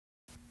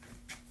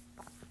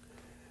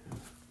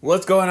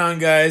What's going on,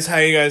 guys? How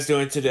you guys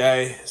doing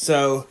today?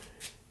 So,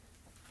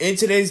 in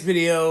today's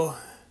video,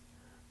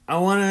 I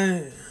want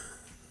to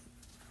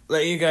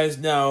let you guys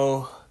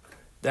know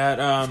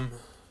that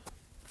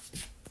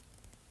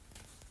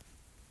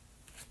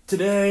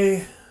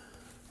today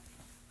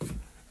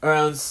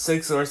around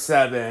 6 or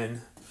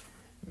 7,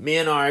 me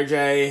and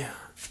RJ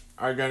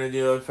are going to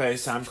do a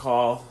FaceTime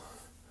call.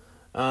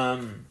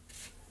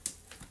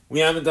 We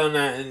haven't done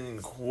that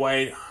in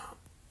quite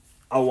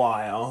a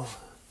while.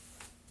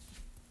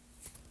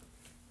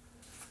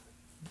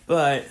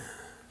 But,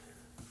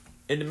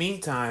 in the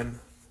meantime,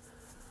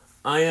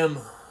 I am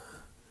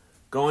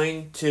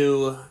going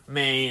to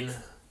Maine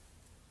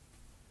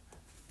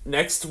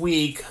next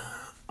week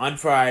on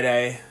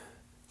Friday.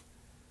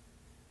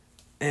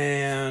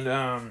 And,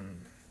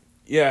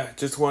 yeah,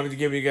 just wanted to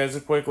give you guys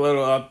a quick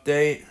little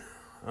update.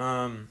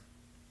 Oh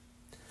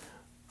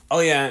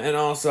yeah, and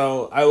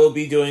also, I will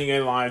be doing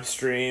a live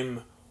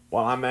stream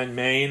while I'm in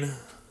Maine.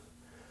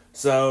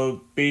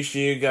 So, be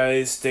sure you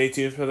guys stay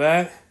tuned for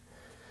that.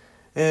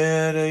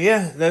 And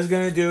yeah, that's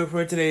going to do it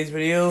for today's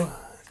video.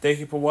 Thank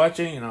you for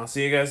watching, and I'll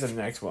see you guys in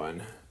the next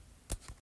one.